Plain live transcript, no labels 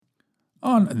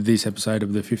On this episode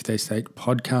of the Fifth Estate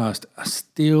podcast,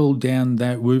 still down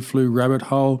that Wu flu rabbit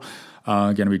hole,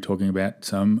 going to be talking about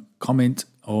some comment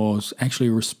or actually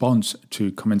a response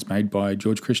to comments made by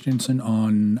George Christensen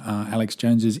on Alex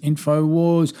Jones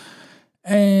InfoWars,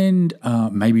 and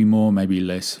maybe more, maybe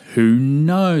less, who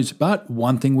knows. But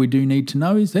one thing we do need to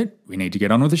know is that we need to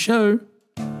get on with the show.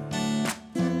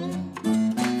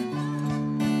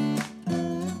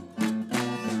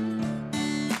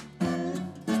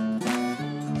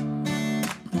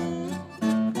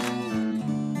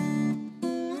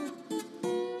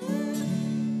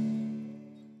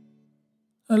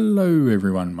 Hello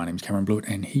everyone, my name's Cameron Blewett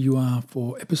and here you are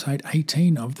for episode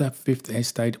 18 of the Fifth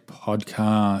Estate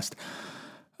podcast.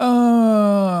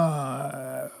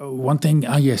 One thing,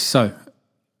 yes, so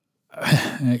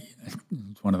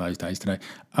it's one of those days today.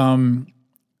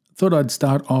 Thought I'd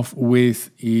start off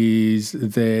with is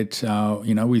that,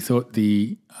 we thought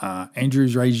the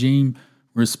Andrews regime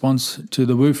response to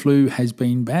the Wu flu has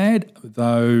been bad,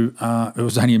 though it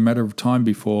was only a matter of time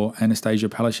before Anastasia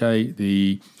Palaszczuk,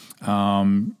 the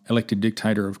elected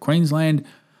dictator of Queensland,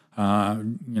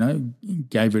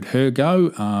 gave it her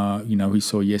go. We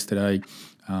saw yesterday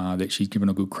that she's given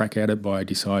a good crack at it by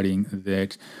deciding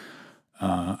that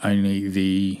only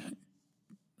the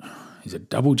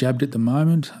double jabbed at the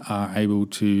moment are able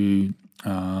to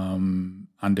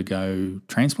undergo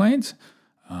transplants.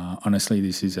 Honestly,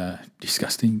 this is a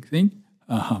disgusting thing.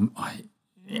 But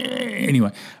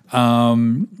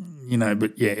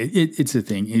it's the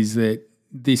thing is that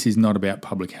this is not about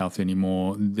public health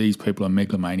anymore. These people are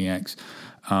megalomaniacs.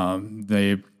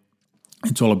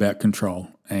 It's all about control,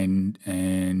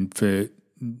 and for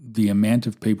the amount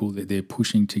of people that they're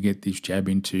pushing to get this jab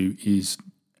into is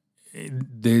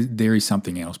there is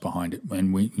something else behind it,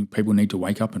 and people need to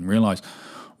wake up and realise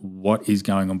what is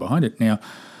going on behind it. Now,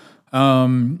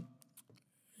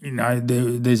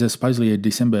 there's supposedly a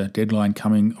December deadline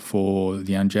coming for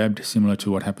the unjabbed, similar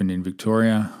to what happened in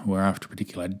Victoria, where after a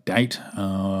particular date,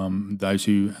 those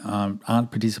who aren't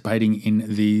participating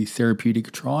in the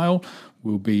therapeutic trial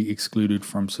will be excluded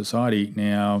from society.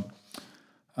 Now,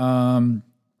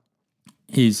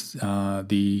 here's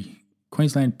the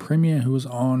Queensland Premier who was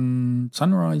on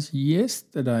Sunrise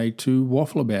yesterday to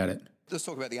waffle about it. Let's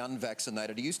talk about the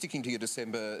unvaccinated. Are you sticking to your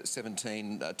December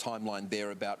 17 timeline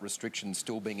there about restrictions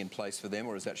still being in place for them,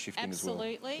 or is that shifting as well?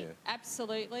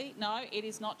 Absolutely. No, it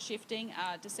is not shifting.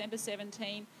 December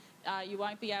 17, you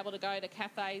won't be able to go to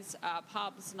cafes,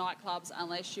 pubs, nightclubs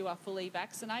unless you are fully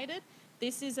vaccinated.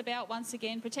 This is about, once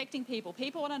again, protecting people.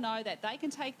 People want to know that they can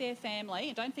take their family,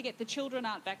 and don't forget the children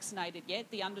aren't vaccinated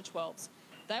yet, the under 12s.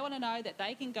 They want to know that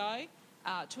they can go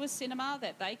to a cinema,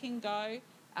 that they can go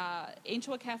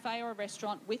into a cafe or a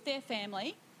restaurant with their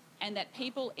family, and that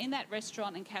people in that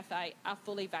restaurant and cafe are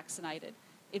fully vaccinated.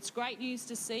 It's great news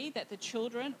to see that the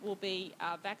children will be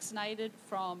vaccinated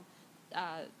from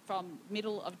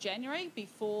middle of January,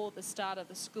 before the start of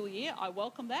the school year. I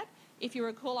welcome that. If you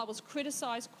recall, I was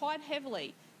criticised quite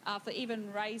heavily for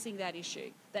even raising that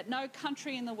issue, that no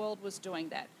country in the world was doing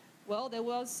that. Well, there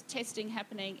was testing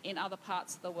happening in other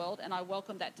parts of the world, and I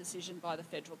welcome that decision by the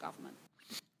federal government.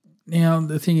 Now,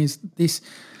 the thing is,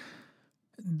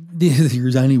 there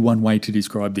is only one way to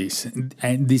describe this,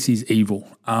 and this is evil.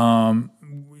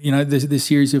 The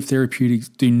series of therapeutics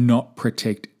do not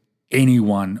protect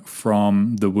anyone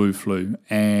from the Wu flu.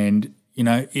 And,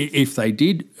 if they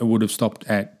did, it would have stopped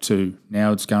at 2.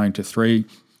 Now it's going to 3.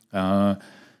 There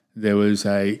was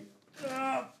a...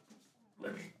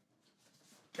 let me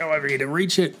go over here to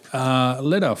reach it.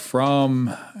 Letter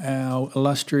from our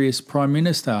illustrious Prime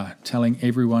Minister telling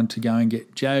everyone to go and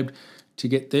get jabbed to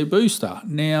get their booster.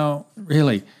 Now,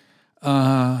 really,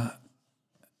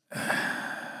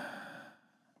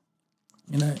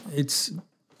 it's...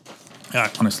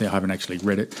 honestly, I haven't actually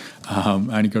read it. I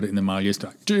only got it in the mail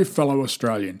yesterday. Dear fellow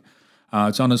Australian.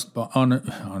 It's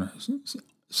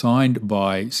signed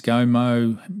by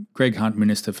ScoMo, Greg Hunt,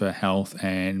 Minister for Health,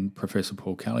 and Professor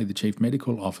Paul Kelly, the Chief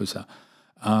Medical Officer.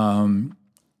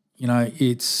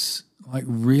 It's like,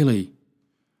 really,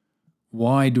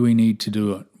 why do we need to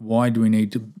do it? Why do we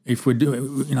need to, if we're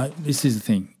doing, this is the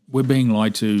thing. We're being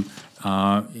lied to,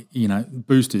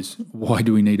 boosters. Why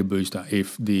do we need a booster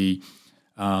if the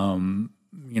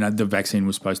vaccine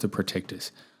was supposed to protect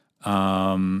us?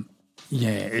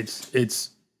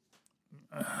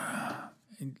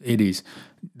 It is.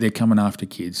 They're coming after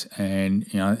kids, and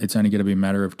it's only going to be a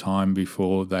matter of time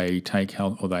before they take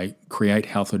health, or they create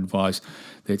health advice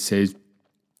that says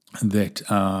that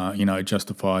it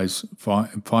justifies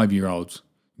 5-year-olds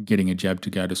getting a jab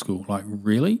to go to school. Like,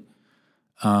 really?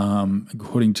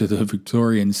 according to the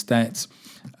Victorian stats,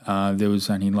 there was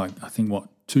only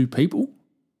 2 people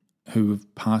who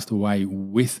have passed away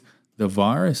with the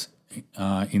virus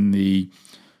in the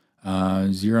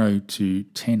 0 to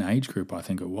 10 age group, I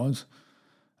think it was.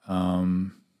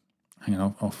 Hang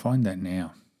on, I'll find that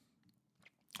now.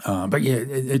 But yeah,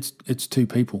 it's 2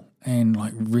 people, and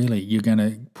really, you're going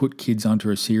to put kids onto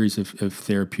a series of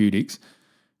therapeutics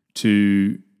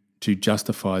to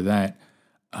justify that.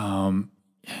 I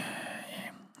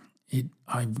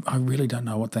really don't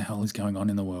know what the hell is going on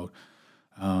in the world.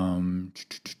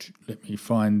 Let me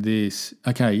find this.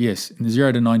 Okay, yes, in the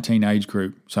 0 to 19 age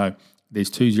group. So there's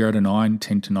 2 0 to 9,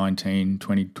 10 to 19,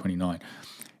 20 to 29.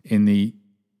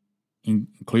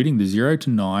 Including the 0 to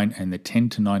 9 and the 10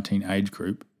 to 19 age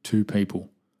group, 2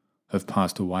 people have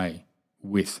passed away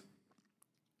with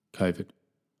COVID.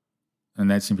 And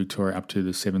that's in Victoria up to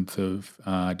the 7th of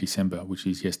December, which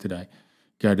is yesterday.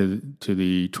 Go to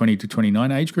the 20 to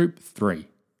 29 age group, 3.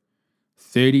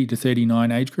 30 to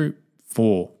 39 age group,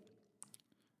 4.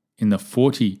 In the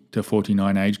 40 to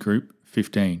 49 age group,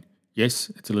 15.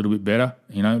 Yes, it's a little bit better,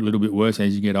 a little bit worse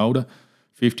as you get older.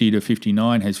 50 to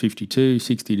 59 has 52,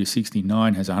 60 to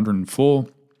 69 has 104,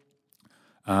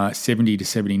 70 to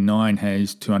 79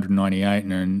 has 298,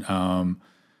 and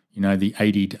the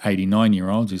 80 to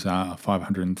 89-year-olds is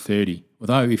 530.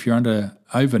 Although if you're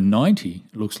over 90,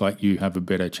 it looks like you have a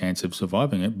better chance of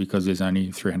surviving it because there's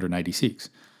only 386.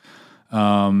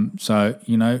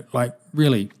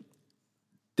 Really,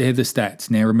 they're the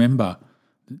stats. Now remember,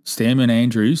 Stammer and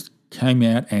Andrews came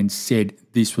out and said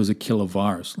this was a killer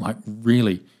virus.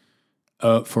 Really,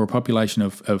 for a population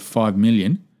of 5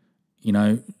 million, 6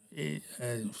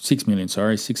 million,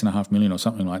 6.5 million or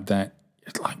something like that,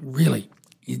 it's really,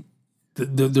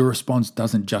 the response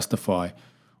doesn't justify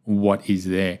what is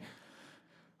there.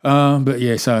 But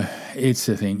yeah, so it's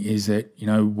the thing is that,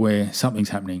 where something's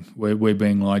happening, we're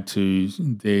being lied to,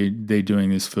 they're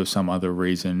doing this for some other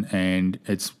reason, and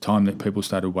it's time that people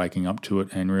started waking up to it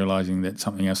and realising that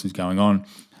something else is going on,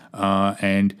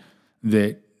 and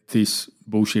that this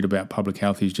bullshit about public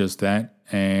health is just that,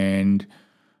 and,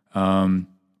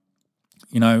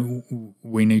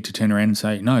 we need to turn around and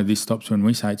say, no, this stops when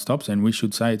we say it stops, and we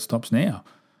should say it stops now.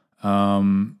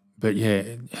 But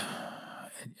yeah,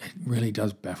 it really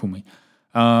does baffle me.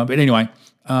 But anyway,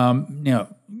 now,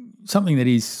 something that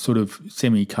is sort of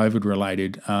semi-COVID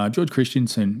related, George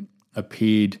Christensen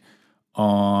appeared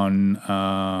on,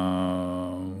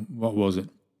 what was it?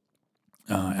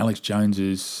 Alex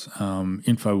Jones's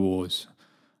InfoWars.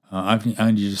 I've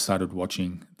only just started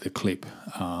watching the clip,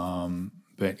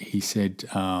 but he said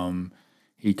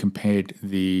he compared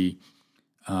the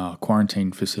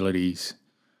quarantine facilities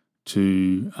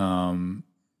to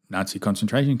Nazi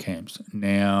concentration camps.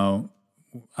 Now,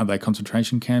 are they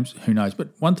concentration camps? Who knows?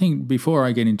 But one thing, before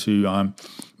I get into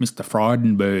Mr.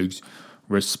 Frydenberg's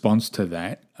response to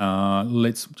that,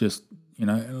 let's just,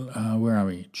 where are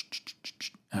we?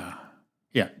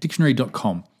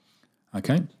 Dictionary.com.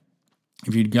 Okay.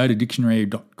 If you go to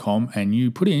dictionary.com and you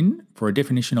put in for a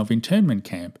definition of internment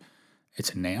camp,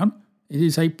 it's a noun. It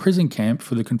is a prison camp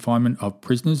for the confinement of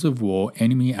prisoners of war,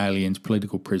 enemy aliens,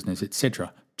 political prisoners,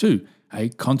 etc. 2. A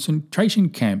concentration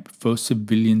camp for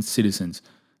civilian citizens,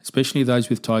 especially those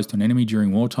with ties to an enemy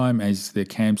during wartime, as the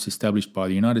camps established by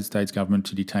the United States government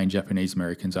to detain Japanese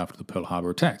Americans after the Pearl Harbor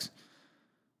attacks.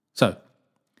 So,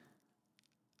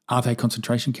 are they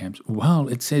concentration camps? Well,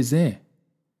 it says there,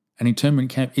 an internment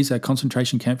camp is a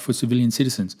concentration camp for civilian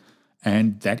citizens,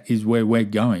 and that is where we're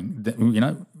going.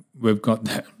 We've got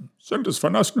the Centres for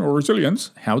National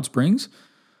Resilience, Howard Springs,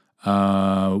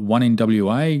 1 in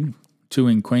WA, 2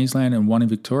 in Queensland, and 1 in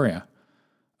Victoria.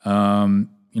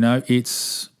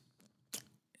 It's,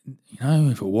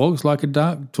 if it walks like a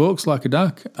duck, talks like a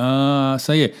duck.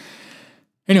 So yeah.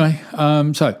 Anyway,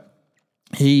 so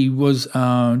he was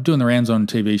doing the rounds on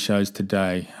TV shows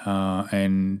today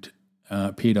and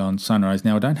appeared on Sunrise.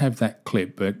 Now, I don't have that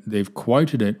clip, but they've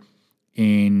quoted it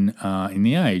in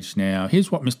The Age. Now,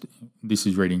 this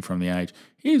is reading from The Age.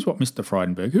 Here's what Mr.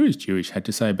 Frydenberg, who is Jewish, had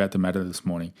to say about the matter this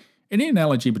morning. Any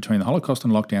analogy between the Holocaust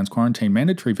and lockdowns, quarantine,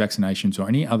 mandatory vaccinations, or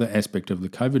any other aspect of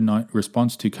the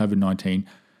response to COVID-19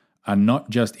 are not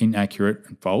just inaccurate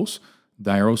and false,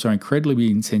 they are also incredibly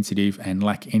insensitive and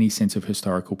lack any sense of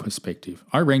historical perspective.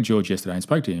 I rang George yesterday and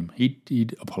spoke to him. He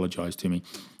did apologise to me,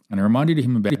 and I reminded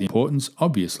him about the importance,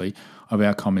 obviously, of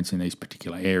our comments in these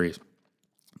particular areas.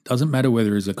 It doesn't matter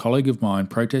whether as a colleague of mine,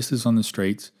 protesters on the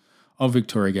streets of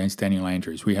Victoria against Daniel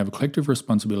Andrews. We have a collective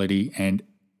responsibility and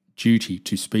duty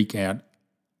to speak out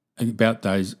about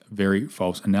those very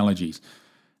false analogies.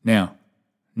 Now,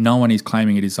 no one is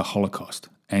claiming it is the Holocaust.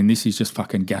 And this is just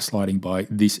fucking gaslighting by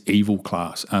this evil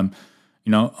class. I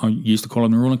used to call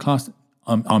them the ruling class.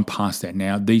 I'm past that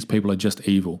now. These people are just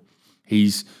evil.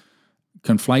 He's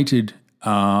conflated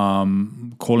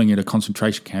calling it a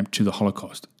concentration camp to the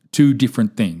Holocaust. Two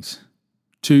different things.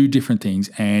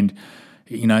 And,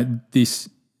 this,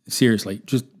 seriously,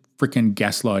 just freaking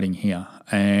gaslighting here.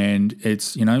 And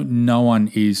it's, no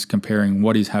one is comparing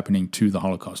what is happening to the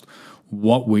Holocaust.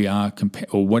 What we are,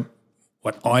 what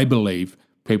I believe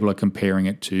people are comparing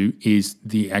it to is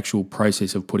the actual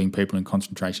process of putting people in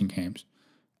concentration camps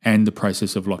and the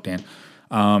process of lockdown.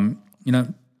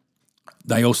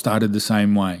 They all started the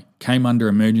same way, came under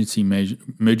emergency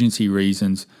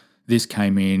reasons. This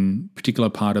came in, particular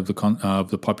part of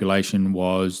the population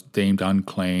was deemed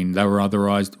unclean. They were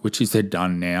otherized, which is they're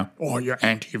done now. Oh, you're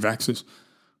anti-vaxxers.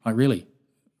 Like, really?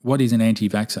 What is an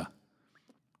anti-vaxxer?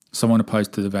 Someone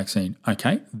opposed to the vaccine.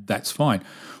 Okay, that's fine.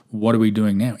 What are we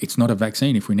doing now? It's not a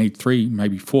vaccine. If we need 3,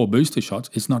 maybe 4 booster shots,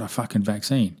 it's not a fucking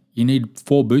vaccine. You need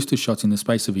 4 booster shots in the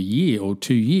space of a year or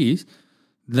 2 years.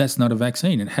 That's not a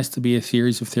vaccine. It has to be a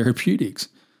series of therapeutics.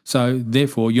 So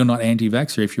therefore, you're not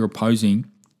anti-vaxxer if you're opposing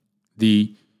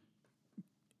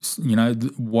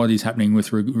what is happening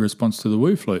with response to the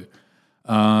Wu flu.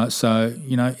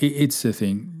 It's the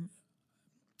thing.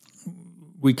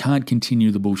 We can't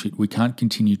continue the bullshit. We can't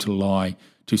continue to lie,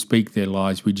 to speak their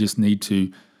lies. We just need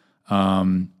to,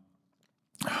 what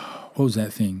was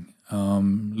that thing?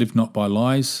 Live not by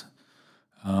lies,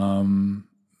 by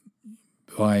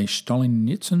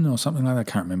Stolenitsin or something like that.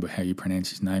 I can't remember how you pronounce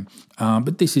his name.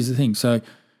 But this is the thing. So,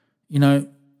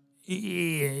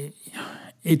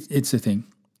 it's the thing.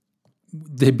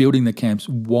 They're building the camps.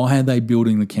 Why are they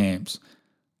building the camps?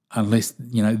 Unless,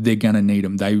 they're going to need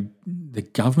them. The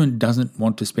government doesn't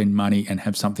want to spend money and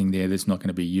have something there that's not going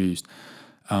to be used.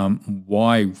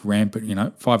 Why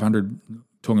rampant, 500,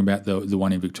 talking about the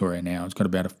one in Victoria now, it's got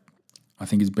about, I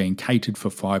think it's being catered for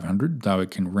 500, though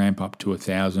it can ramp up to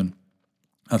 1,000.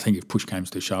 I think if push comes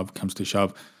to shove,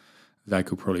 they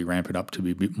could probably ramp it up to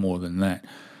be a bit more than that.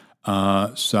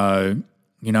 Why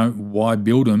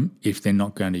build them if they're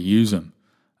not going to use them?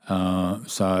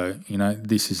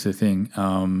 This is the thing.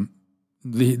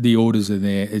 The orders are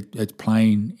there. It's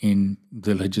plain in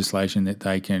the legislation that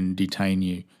they can detain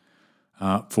you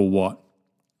for what?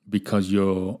 Because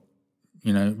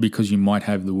because you might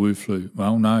have the Wu flu.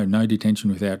 Well, no detention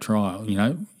without trial.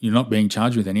 You're not being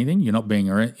charged with anything. You're not being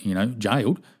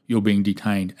jailed. You're being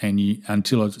detained, and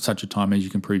until such a time as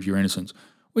you can prove your innocence,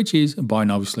 which is by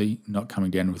obviously not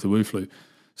coming down with the Wu flu.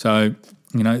 So,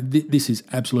 this is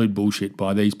absolute bullshit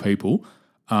by these people,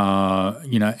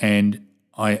 and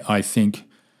I think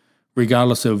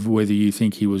regardless of whether you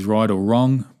think he was right or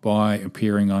wrong by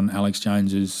appearing on Alex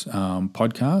Jones's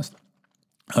podcast,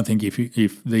 I think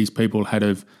if these people had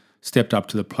have stepped up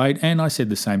to the plate, and I said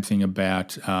the same thing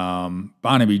about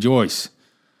Barnaby Joyce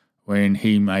when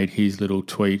he made his little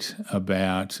tweet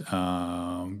about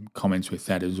comments with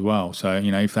that as well. So,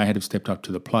 if they had have stepped up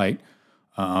to the plate,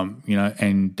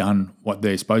 and done what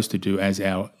they're supposed to do as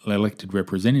our elected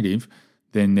representative,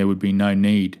 then there would be no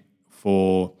need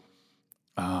for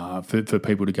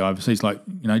people to go overseas. Like,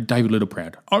 David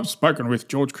Littleproud. I've spoken with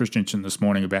George Christensen this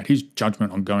morning about his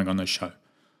judgment on going on the show.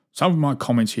 Some of my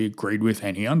comments he agreed with,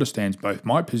 and he understands both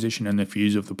my position and the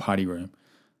views of the party room.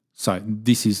 So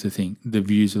this is the thing, the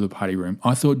views of the party room.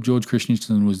 I thought George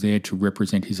Christensen was there to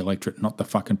represent his electorate, not the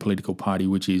fucking political party,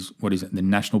 which is, the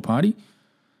National Party?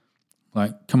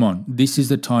 Like, come on, this is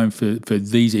the time for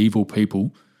these evil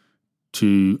people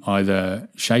to either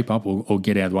shape up or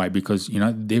get out of the way, because,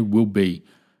 there will be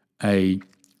a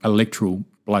electoral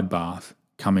bloodbath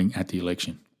coming at the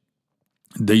election.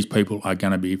 These people are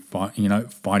going to be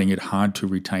fighting it hard to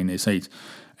retain their seats.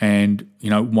 And,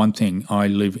 one thing, I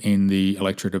live in the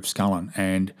electorate of Scullin,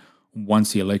 and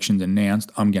once the election's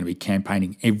announced, I'm going to be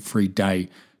campaigning every day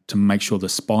to make sure the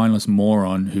spineless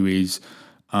moron who is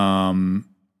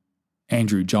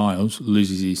Andrew Giles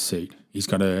loses his seat. He's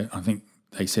got I think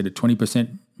they said a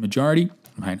 20% majority.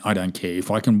 Man, I don't care. If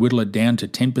I can whittle it down to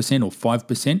 10% or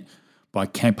 5% by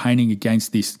campaigning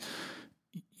against this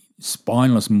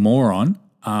spineless moron,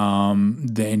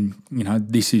 then,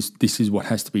 this is what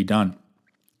has to be done.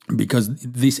 Because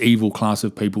this evil class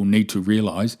of people need to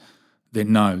realise that,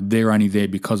 no, they're only there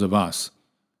because of us.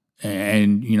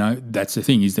 And, that's the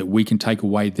thing, is that we can take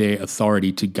away their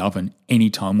authority to govern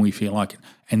anytime we feel like it.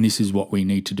 And this is what we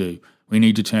need to do. We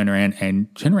need to turn around and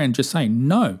just say,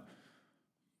 no,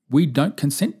 we don't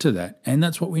consent to that. And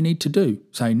that's what we need to do.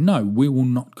 Say, no, we will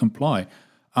not comply.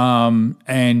 Hang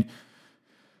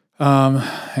on,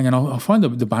 I'll find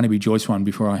the Barnaby Joyce one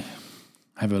before I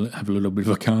have a little bit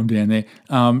of a calm down there.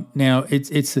 Now,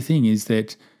 it's the thing is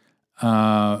that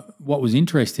what was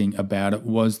interesting about it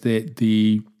was that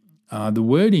the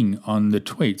wording on the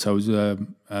tweet, so it was a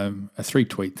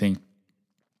 3-tweet thing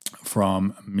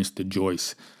from Mr.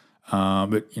 Joyce,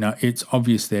 but it's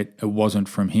obvious that it wasn't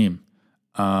from him.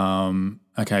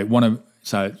 Okay, one of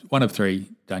 3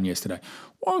 done yesterday.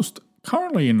 Whilst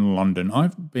currently in London,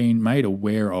 I've been made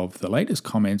aware of the latest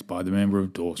comments by the member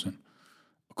of Dawson.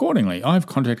 Accordingly, I've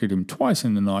contacted him twice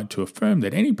in the night to affirm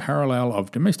that any parallel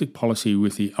of domestic policy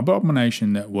with the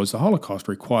abomination that was the Holocaust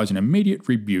requires an immediate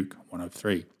rebuke. 1 of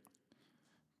 3.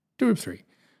 2 of 3.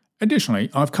 Additionally,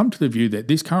 I've come to the view that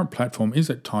this current platform is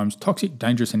at times toxic,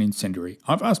 dangerous and incendiary.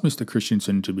 I've asked Mr.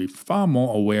 Christensen to be far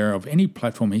more aware of any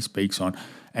platform he speaks on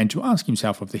and to ask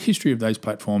himself of the history of those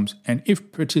platforms and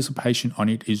if participation on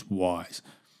it is wise.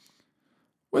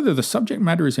 Whether the subject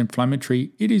matter is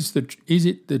inflammatory, is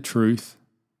it the truth?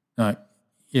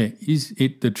 Is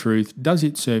it the truth? Does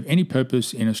it serve any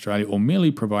purpose in Australia or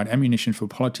merely provide ammunition for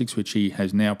politics, which he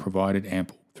has now provided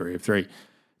ample? 3 of 3.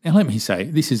 Now, let me say,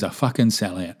 this is a fucking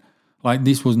sellout. Like,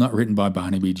 this was not written by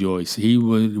Barnaby Joyce. He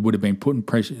would have been putting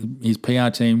pressure. His PR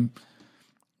team,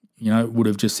 would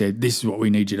have just said, this is what we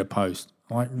need you to post.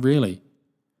 Like, really?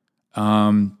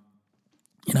 And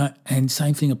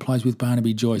same thing applies with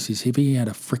Barnaby Joyce. Is if he had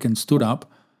a frickin' stood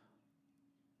up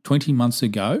 20 months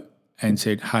ago and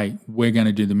said, hey, we're going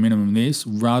to do the minimum this,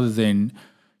 rather than,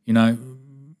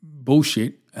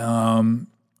 bullshit. Man,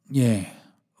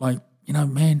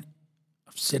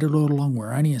 I've said it all along,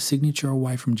 we're only a signature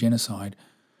away from genocide.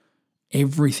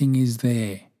 Everything is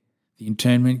there. The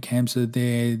internment camps are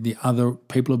there, the other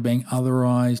people are being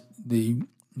otherized,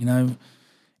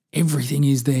 everything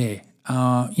is there.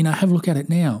 Have a look at it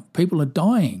now. People are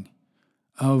dying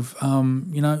of,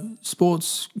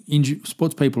 sports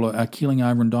people are killing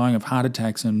over and dying of heart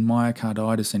attacks and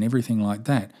myocarditis and everything like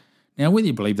that. Now, whether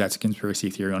you believe that's a conspiracy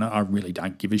theory or not, I really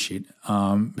don't give a shit.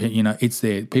 But, it's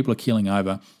there. People are killing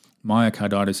over.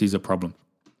 Myocarditis is a problem.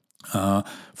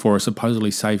 For a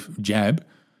supposedly safe jab,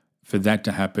 for that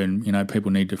to happen,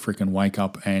 people need to freaking wake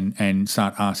up and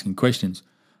start asking questions.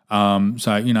 Is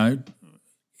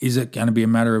it going to be a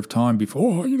matter of time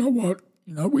before,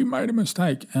 we made a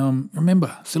mistake?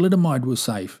 Remember, thalidomide was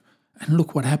safe. And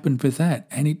look what happened with that.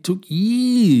 And it took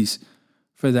years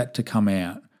for that to come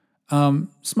out.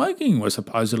 Smoking was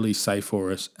supposedly safe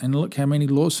for us. And look how many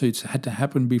lawsuits had to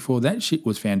happen before that shit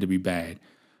was found to be bad.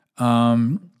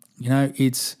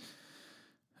 It's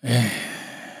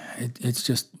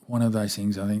just one of those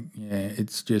things. I think,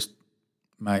 it's just,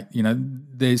 mate,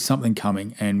 there's something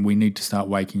coming and we need to start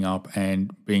waking up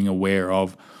and being aware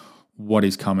of what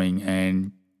is coming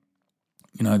and,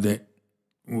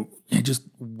 just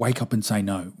wake up and say,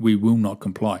 no, we will not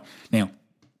comply. Now,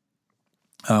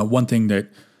 one thing that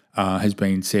has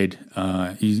been said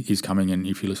is coming, and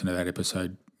if you listen to that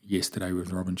episode yesterday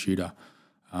with Robin Tudor,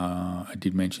 I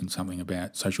did mention something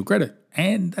about social credit,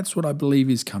 and that's what I believe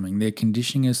is coming. They're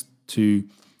conditioning us to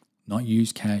not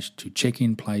use cash, to check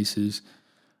in places,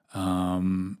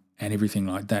 and everything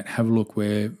like that. Have a look.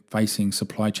 We're facing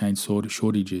supply chain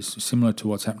shortages, similar to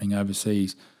what's happening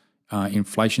overseas.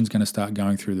 Inflation's going to start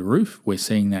going through the roof. We're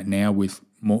seeing that now with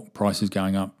more prices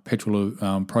going up.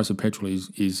 Price of petrol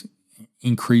is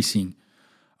increasing.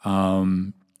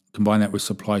 Combine that with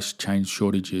supply chain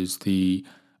shortages, the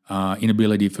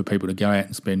inability for people to go out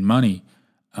and spend money,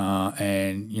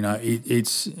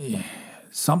 it's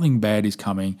something bad is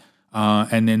coming.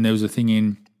 And then there was a thing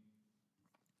in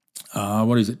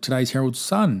today's Herald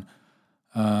Sun.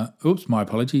 My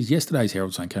apologies. Yesterday's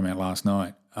Herald Sun came out last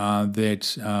night.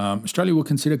 That Australia will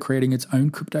consider creating its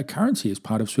own cryptocurrency as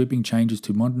part of sweeping changes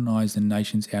to modernise the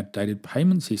nation's outdated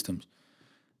payment systems.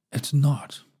 It's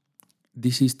not.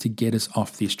 This is to get us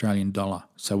off the Australian dollar,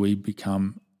 so we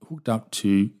become hooked up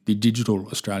to the digital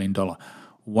Australian dollar.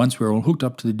 Once we're all hooked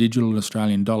up to the digital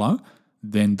Australian dollar,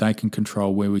 then they can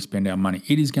control where we spend our money.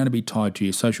 It is going to be tied to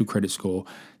your social credit score,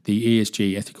 the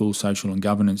ESG, ethical, social and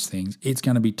governance things. It's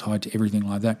going to be tied to everything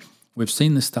like that. We've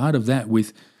seen the start of that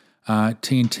with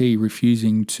TNT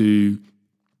refusing to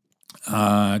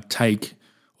take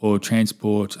or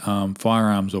transport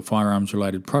firearms or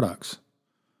firearms-related products.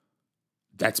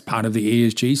 That's part of the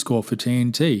ESG score for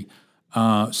TNT.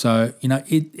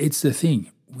 It's the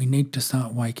thing. We need to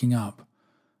start waking up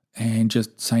and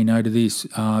just say no to this.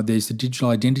 There's the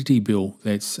digital identity bill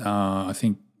that's, I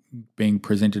think, being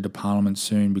presented to Parliament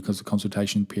soon because the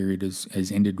consultation period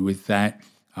has ended with that.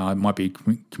 It might be a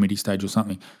committee stage or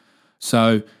something.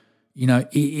 So,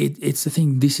 it's the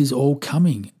thing. This is all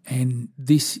coming. And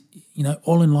this,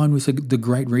 all in line with the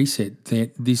Great Reset,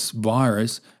 that this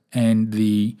virus and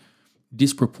the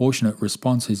disproportionate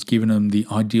response has given them the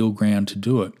ideal ground to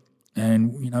do it.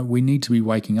 And, we need to be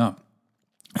waking up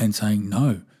and saying,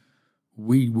 no,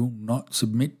 we will not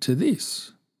submit to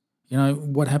this.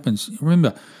 What happens?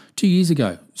 Remember, 2 years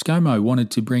ago, ScoMo wanted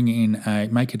to bring in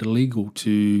make it illegal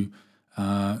to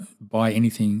buy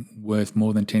anything worth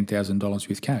more than $10,000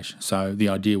 with cash. So the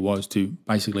idea was to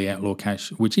basically outlaw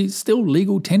cash, which is still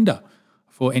legal tender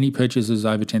for any purchases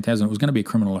over $10,000. It was going to be a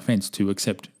criminal offence to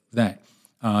accept that.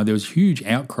 There was huge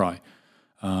outcry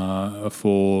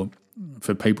for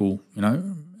people,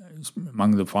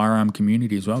 among the firearm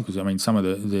community as well, because some of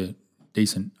the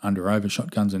decent under-over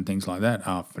shotguns and things like that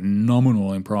are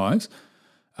phenomenal in price,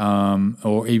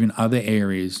 or even other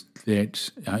areas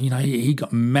that, he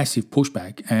got massive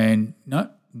pushback, and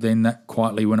then that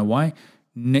quietly went away.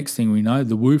 Next thing we know,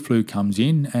 the Wu flu comes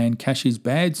in and cash is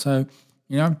bad, so,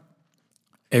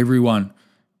 everyone,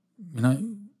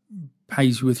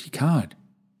 pays with your card,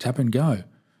 tap and go.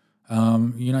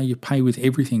 You pay with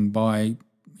everything by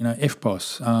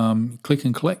FPOS, click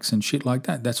and collects and shit like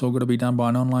that. That's all got to be done by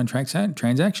an online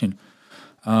transaction.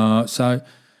 So,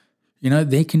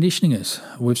 they're conditioning us.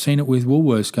 We've seen it with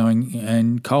Woolworths going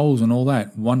and Coles and all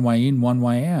that, one way in, one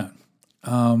way out.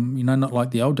 Not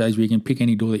like the old days where you can pick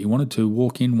any door that you wanted to,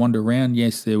 walk in, wander around.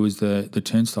 Yes, there was the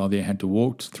turnstile there you had to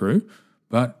walk through,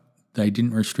 but they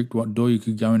didn't restrict what door you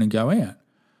could go in and go out.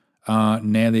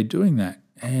 Now they're doing that.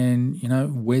 And,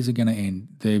 where's it going to end?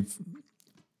 They've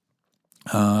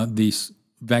this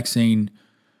vaccine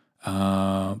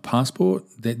passport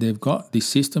that they've got, this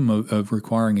system of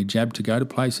requiring a jab to go to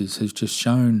places has just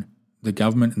shown the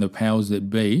government and the powers that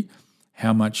be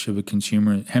how much of a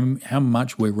consumer, how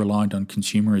much we're reliant on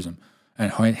consumerism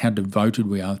and how devoted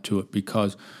we are to it,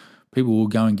 because people will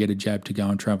go and get a jab to go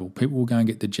and travel. People will go and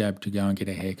get the jab to go and get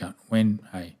a haircut when,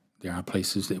 hey, there are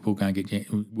places that will go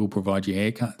and will provide you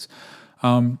haircuts.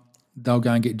 They'll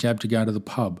go and get jabbed to go to the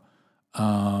pub,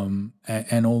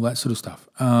 and all that sort of stuff.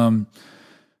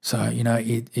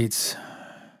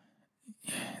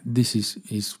 This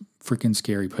is freaking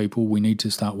scary, people. We need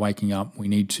to start waking up. We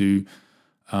need to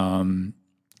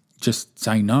just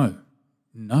say no,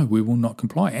 we will not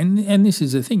comply. And this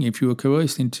is the thing. If you were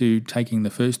coerced into taking the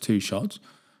first 2 shots,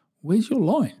 where's your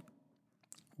line?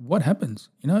 What happens?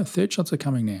 3rd shots are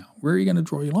coming now. Where are you going to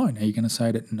draw your line? Are you going to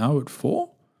say that no at 4?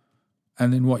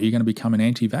 And then what? You're going to become an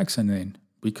anti-vaxxer then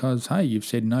because, hey, you've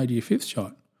said no to your 5th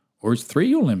shot? Or is 3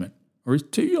 your limit? Or is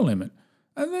 2 your limit?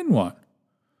 And then what?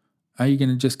 Are you going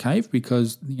to just cave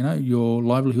because, your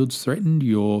livelihood's threatened?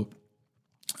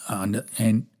 I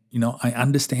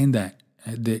understand that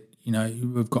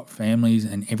we've got families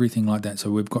and everything like that,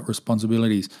 so we've got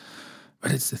responsibilities.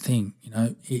 But it's the thing,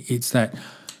 it's that.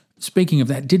 Speaking of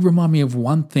that, did remind me of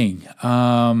one thing.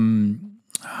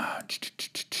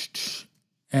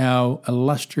 Our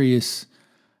illustrious,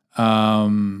 I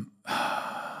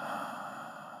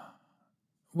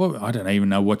don't even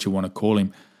know what you want to call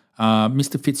him,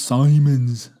 Mr.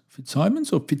 FitzSimons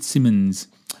or FitzSimons,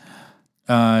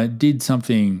 did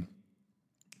something.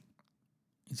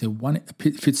 Is there one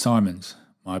FitzSimons?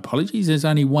 My apologies. There's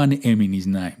only one M in his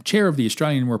name. Chair of the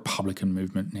Australian Republican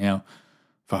Movement. Now,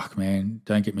 fuck, man,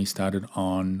 don't get me started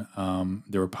on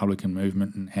the Republican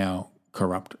movement and how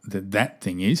corrupt that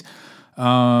thing is.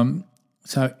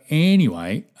 So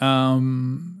anyway,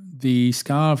 the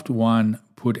Scarved one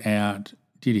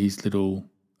did his little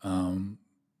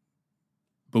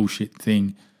bullshit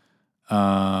thing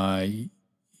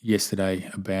yesterday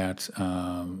about,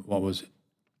 what was it?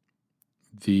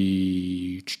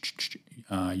 The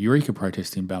Eureka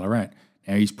protest in Ballarat.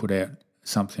 Now he's put out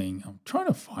something. I'm trying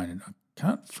to find it. I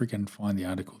can't freaking find the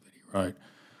article that he wrote.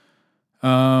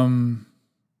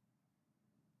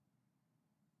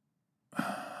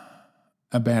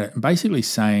 About it, basically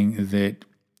saying that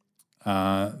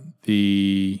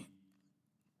the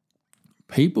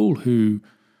people who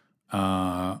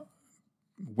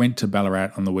went to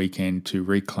Ballarat on the weekend to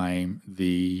reclaim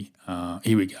the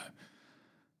here we go.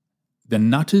 The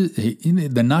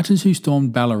nutters who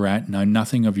stormed Ballarat know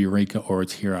nothing of Eureka or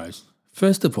its heroes.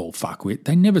 First of all, fuckwit,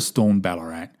 they never stormed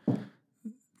Ballarat.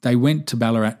 They went to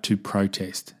Ballarat to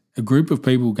protest. A group of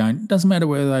people going, doesn't matter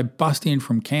whether they bust in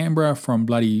from Canberra, from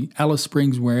bloody Alice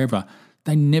Springs, wherever,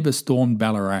 they never stormed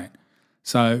Ballarat.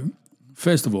 So,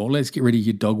 first of all, let's get rid of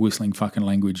your dog whistling fucking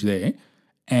language there.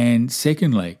 And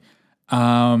secondly,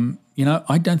 I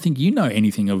don't think you know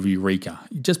anything of Eureka.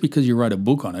 Just because you wrote a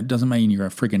book on it doesn't mean you're a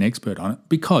friggin' expert on it.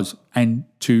 Because, and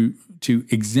to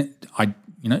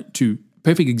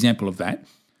perfect example of that,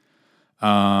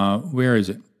 where is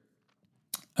it?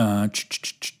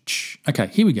 Okay,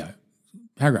 here we go.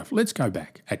 paragraph. Let's go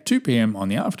back. At 2 p.m. on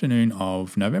the afternoon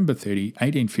of November 30,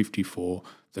 1854,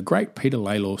 the great Peter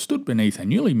Laylaw stood beneath a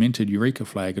newly minted Eureka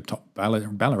flag atop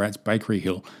Ballarat's Bakery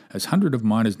Hill as hundreds of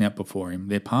miners knelt before him,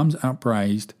 their palms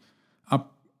upraised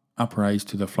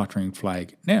to the fluttering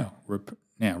flag. Now,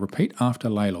 repeat after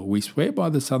Laylaw. We swear by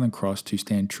the Southern Cross to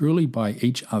stand truly by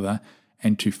each other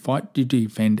and to fight to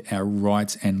defend our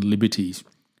rights and liberties.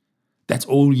 That's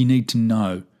all you need to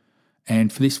know.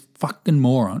 And for this fucking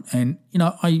moron, and,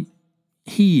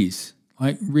 he is,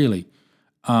 like, really,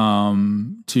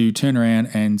 to turn around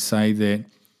and say that,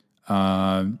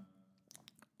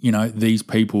 these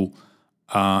people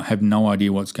have no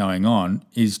idea what's going on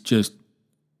is just,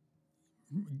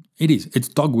 it's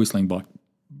dog whistling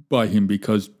by him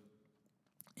because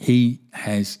he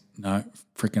has no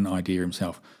freaking idea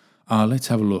himself. Let's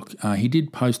have a look. He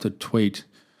did post a tweet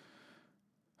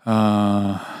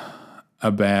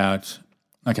about,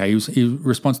 he was in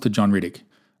response to John Riddick,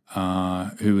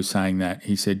 who was saying that.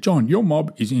 He said, John, your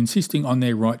mob is insisting on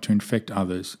their right to infect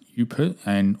others,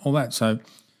 and all that. So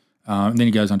and then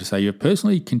he goes on to say, you have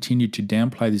personally continued to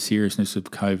downplay the seriousness of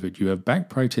COVID. You have backed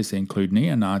protests that include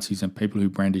neo-Nazis and people who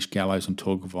brandish gallows and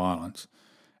talk violence,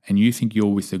 and you think you're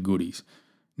with the goodies.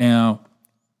 Now,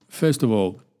 first of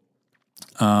all,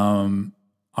 I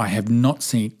have not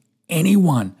seen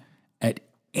anyone at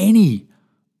any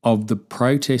of the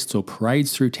protests or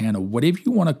parades through town or whatever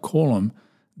you want to call them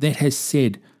that has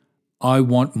said, I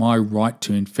want my right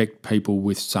to infect people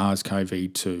with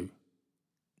SARS-CoV-2.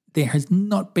 There has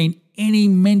not been any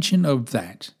mention of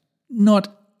that. Not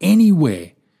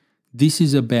anywhere. This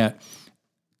is about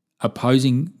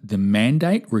opposing the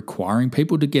mandate requiring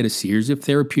people to get a series of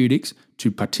therapeutics to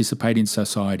participate in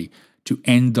society, to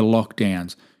end the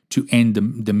lockdowns, to end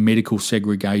the medical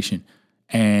segregation.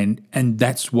 And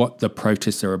that's what the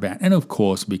protests are about. And of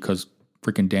course, because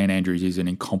freaking Dan Andrews is an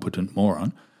incompetent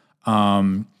moron.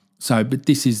 But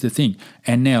this is the thing.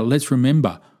 And now let's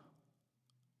remember,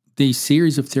 these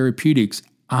series of therapeutics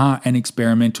are an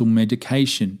experimental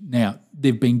medication. Now,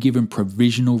 they've been given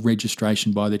provisional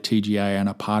registration by the TGA and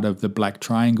are part of the Black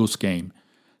Triangle scheme.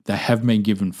 They have been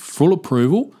given full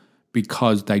approval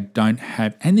because they don't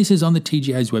have, and this is on the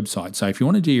TGA's website. So if you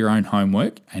want to do your own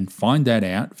homework and find that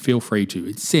out, feel free to.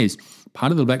 It says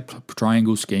part of the Black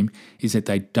Triangle scheme is that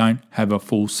they don't have a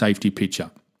full safety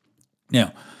picture.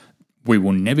 Now, we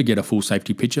will never get a full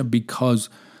safety picture because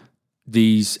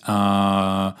these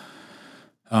side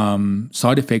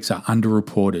effects are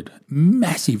underreported,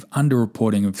 massive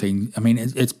underreporting of things. I mean,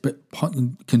 it's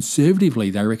conservatively,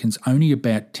 they reckon it's only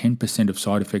about 10% of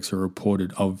side effects are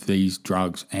reported of these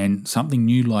drugs. And something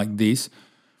new like this,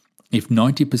 if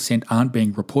 90% aren't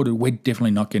being reported, we're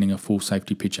definitely not getting a full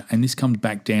safety picture. And this comes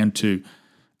back down to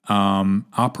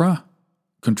APRA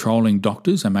controlling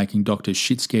doctors and making doctors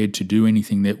shit scared to do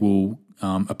anything that will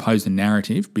oppose the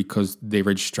narrative because their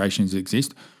registrations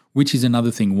exist, which is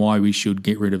another thing why we should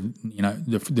get rid of,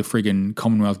 the friggin'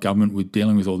 Commonwealth government with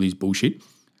dealing with all these bullshit.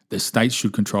 The states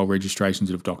should control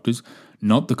registrations of doctors,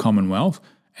 not the Commonwealth,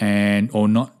 or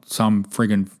not some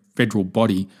friggin' federal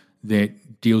body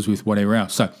that deals with whatever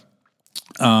else. So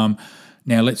now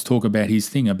let's talk about his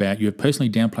thing about you have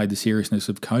personally downplayed the seriousness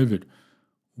of COVID.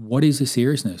 What is the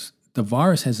seriousness? The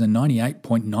virus has a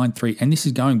 98.93, and this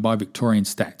is going by Victorian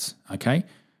stats, okay?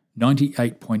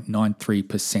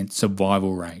 98.93%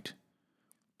 survival rate.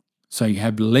 So you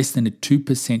have less than a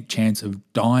 2% chance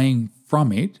of dying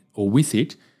from it or with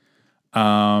it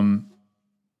than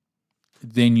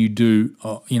you do,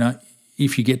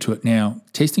 if you get to it. Now,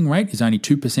 testing rate is only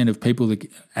 2% of people that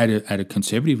at a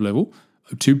conservative level,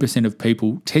 2% of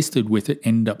people tested with it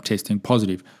end up testing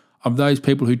positive. Of those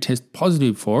people who test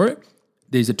positive for it,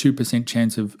 there's a 2%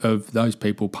 chance of those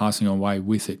people passing away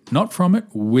with it. Not from it,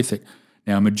 with it.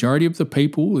 Now, a majority of the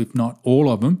people, if not all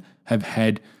of them, have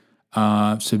had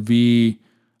severe,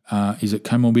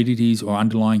 comorbidities or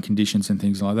underlying conditions and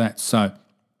things like that. So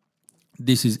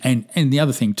this is, and the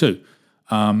other thing too,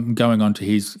 going on to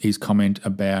his comment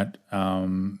about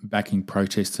backing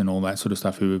protests and all that sort of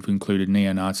stuff, who have included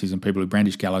neo-Nazis and people who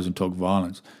brandish gallows and talk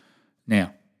violence.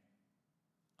 Now,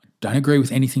 don't agree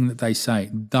with anything that they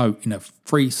say, though in a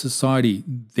free society,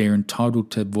 they're entitled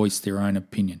to voice their own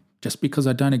opinion. Just because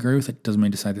I don't agree with it doesn't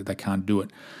mean to say that they can't do it.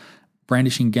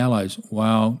 Brandishing gallows,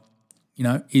 well,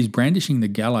 is brandishing the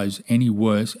gallows any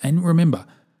worse? And remember,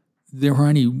 there were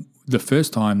only the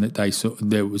first time that they saw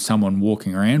there was someone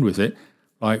walking around with it.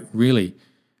 Like, really,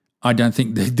 I don't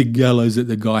think the gallows that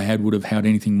the guy had would have held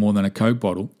anything more than a Coke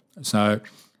bottle. So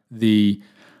the,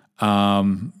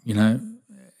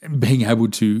 being able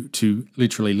to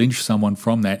literally lynch someone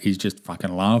from that is just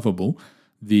fucking laughable.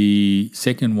 The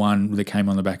second one that came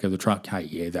on the back of the truck, hey,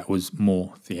 yeah, that was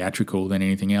more theatrical than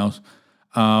anything else.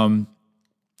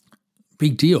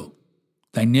 Big deal.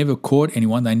 They never caught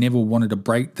anyone. They never wanted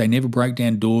to they never break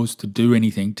down doors to do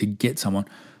anything to get someone.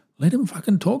 Let them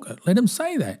fucking talk it. Let them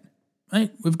say that.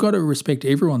 Mate, we've got to respect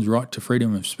everyone's right to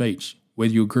freedom of speech,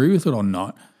 whether you agree with it or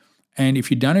not. And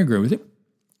if you don't agree with it,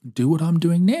 do what I'm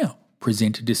doing now.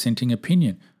 Present a dissenting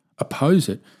opinion. Oppose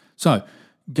it. So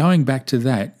going back to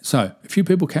that, so a few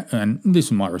people, and this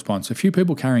is my response, a few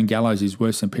people carrying gallows is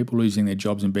worse than people losing their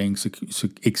jobs and being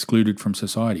excluded from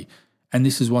society. And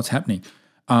this is what's happening.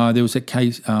 There was a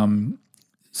case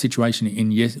situation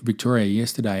in Victoria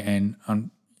yesterday, and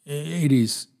it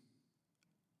is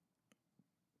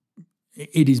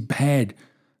bad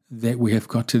that we have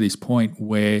got to this point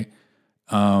where,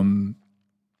 someone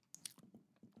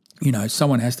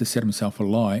has to set himself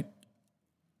alight,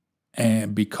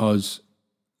 and because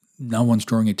no one's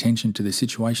drawing attention to the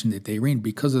situation that they're in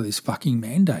because of this fucking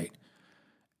mandate.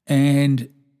 And,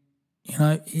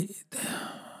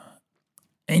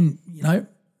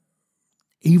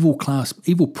 evil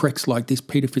pricks like this,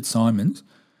 Peter FitzSimons,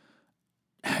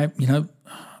 have,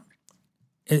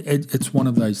 it's one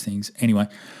of those things. Anyway,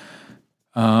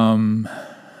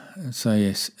 so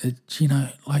yes,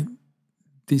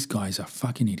 this guy's a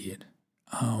fucking idiot.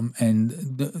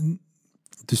 And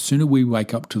the sooner we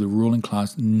wake up to the ruling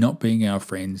class not being our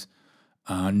friends,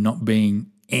 not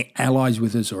being allies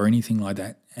with us or anything like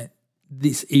that,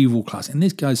 this evil class, and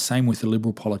this goes same with the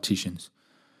liberal politicians,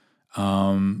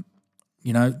 they're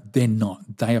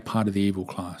not. They are part of the evil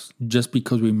class. Just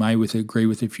because we may agree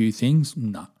with a few things,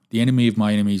 no. The enemy of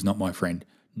my enemy is not my friend,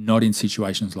 not in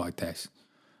situations like this.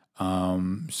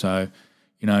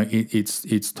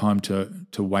 It's time to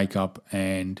wake up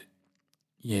and,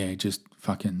 just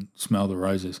fucking smell the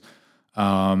roses.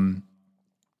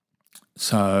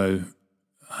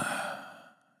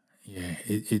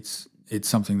 It's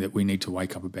something that we need to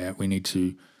wake up about. We need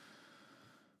to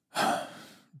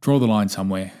draw the line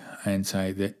somewhere and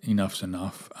say that enough's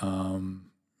enough.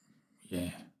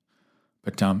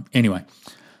 But anyway,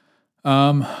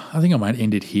 I think I might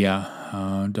end it here.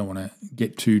 Don't want to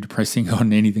get too depressing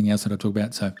on anything else that I talk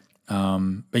about. So,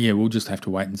 we'll just have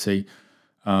to wait and see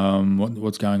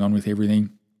what's going on with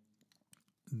everything.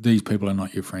 These people are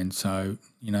not your friends. So,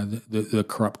 the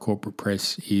corrupt corporate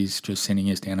press is just sending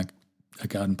us down a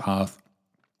garden path,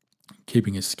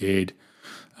 keeping us scared,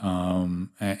 and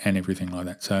everything like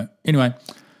that. So anyway,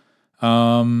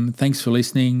 thanks for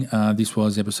listening. This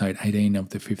was episode 18 of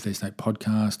the Fifth Estate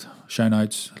podcast. Show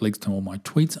notes, links to all my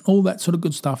tweets, and all that sort of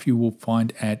good stuff you will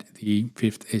find at the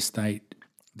Fifth Estate,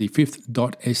 the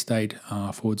fifth.estate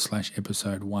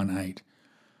 /episode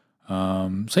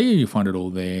 18. You'll find it all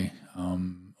there,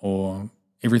 or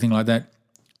everything like that.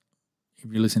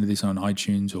 If you listen to this on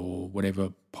iTunes or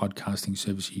whatever podcasting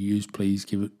service you use, please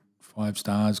give it 5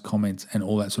 stars, comments, and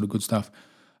all that sort of good stuff.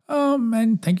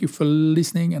 And thank you for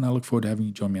listening, and I look forward to having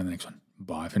you join me on the next one.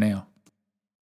 Bye for now.